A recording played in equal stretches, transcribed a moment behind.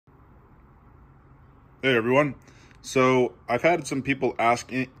Hey everyone. So I've had some people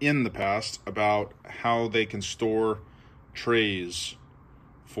ask in the past about how they can store trays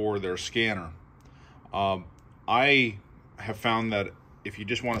for their scanner. I have found that if you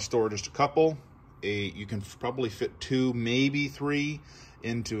just want to store just a couple, you can probably fit 2, maybe 3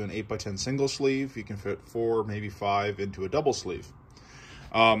 into an 8x10 single sleeve. You can fit 4, maybe 5 into a double sleeve.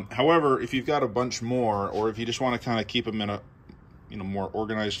 However, if you've got a bunch more, or if you just want to kind of keep them in a more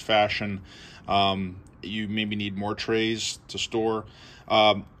organized fashion, you maybe need more trays to store.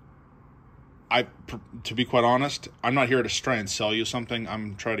 To be quite honest, I'm not here to try and sell you something.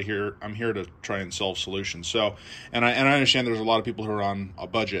 I'm here to try and solve solutions. So, and I understand there's a lot of people who are on a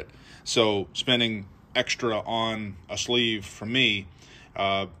budget. So spending extra on a sleeve from me,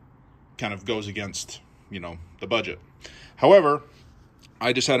 kind of goes against, the budget. However,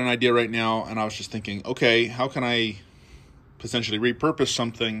 I just had an idea right now, and I was just thinking, okay, how can I potentially repurpose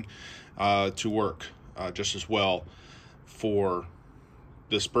something to work just as well for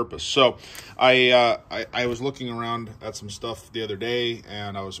this purpose? So I was looking around at some stuff the other day,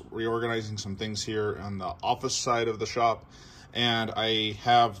 and I was reorganizing some things here on the office side of the shop, and I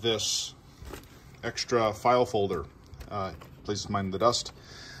have this extra file folder. Please mind the dust.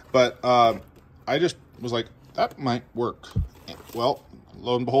 But I just was like, that might work. Well,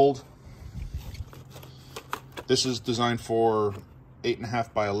 lo and behold, this is designed for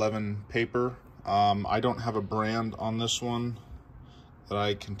 8.5 by 11 paper. I don't have a brand on this one that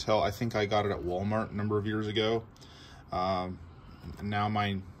I can tell. I think I got it at Walmart a number of years ago. And now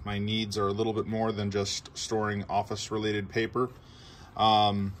my needs are a little bit more than just storing office-related paper.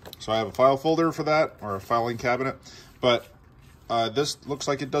 So I have a file folder for that, or a filing cabinet. But this looks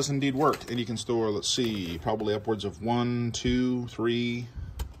like it does indeed work. And you can store, let's see, probably upwards of 1, 2, 3,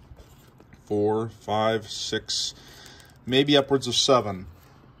 4, 5, 6, maybe upwards of 7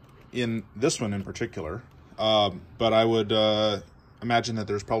 in this one in particular. But I would imagine that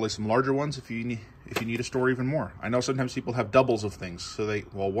there's probably some larger ones if you need to store even more. I know sometimes people have doubles of things, so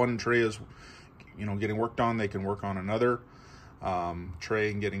while one tray is getting worked on, they can work on another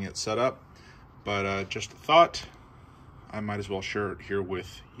tray and getting it set up. But just a thought, I might as well share it here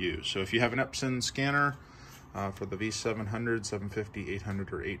with you. So if you have an Epson scanner for the V700, 750,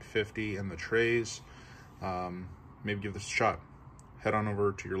 800, or 850 and the trays, maybe give this a shot. Head on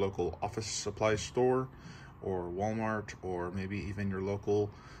over to your local office supply store or Walmart, or maybe even your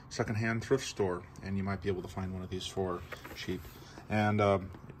local secondhand thrift store, and you might be able to find one of these for cheap. And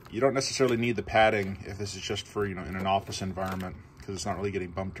you don't necessarily need the padding if this is just for in an office environment, because it's not really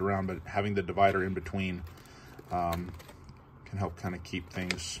getting bumped around, but having the divider in between can help kind of keep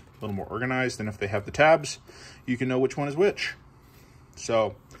things a little more organized. And if they have the tabs, you can know which one is which.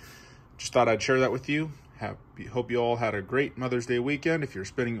 So just thought I'd share that with you. Hope you all had a great Mother's Day weekend if you're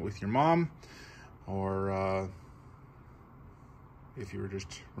spending it with your mom, or if you were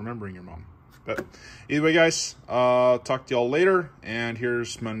just remembering your mom. But either way, guys, talk to y'all later, and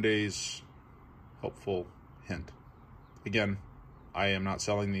here's Monday's helpful hint. Again, I am not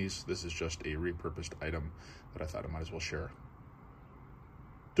selling these. This is just a repurposed item that I thought I might as well share.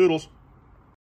 Doodles.